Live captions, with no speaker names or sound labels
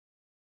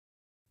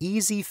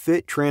Easy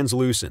Fit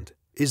Translucent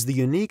is the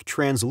unique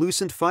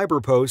translucent fiber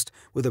post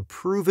with a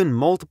proven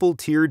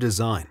multiple-tier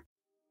design.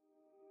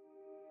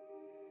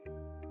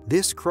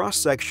 This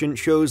cross-section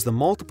shows the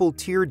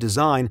multiple-tier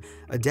design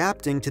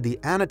adapting to the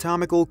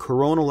anatomical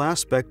coronal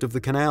aspect of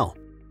the canal.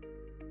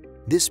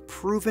 This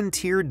proven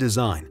tiered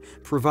design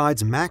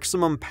provides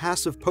maximum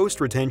passive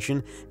post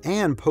retention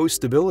and post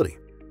stability.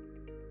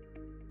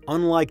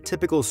 Unlike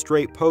typical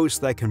straight posts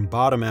that can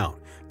bottom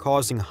out,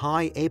 causing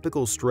high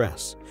apical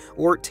stress,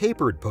 or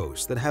tapered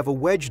posts that have a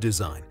wedge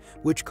design,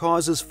 which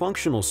causes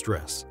functional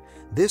stress,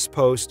 this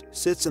post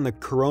sits in the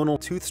coronal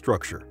tooth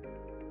structure.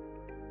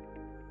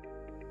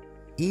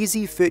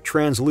 Easy Fit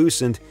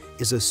Translucent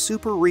is a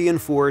super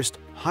reinforced,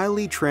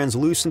 highly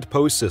translucent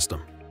post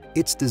system.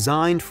 It's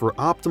designed for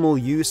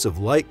optimal use of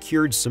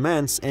light-cured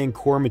cements and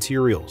core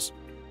materials.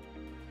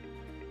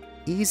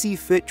 Easy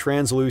Fit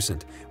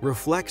Translucent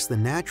reflects the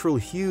natural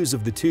hues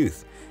of the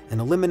tooth and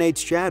eliminates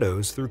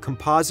shadows through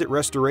composite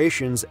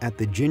restorations at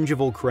the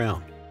gingival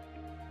crown.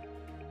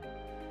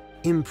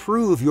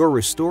 Improve your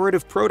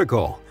restorative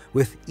protocol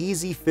with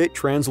Easy Fit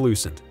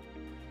Translucent.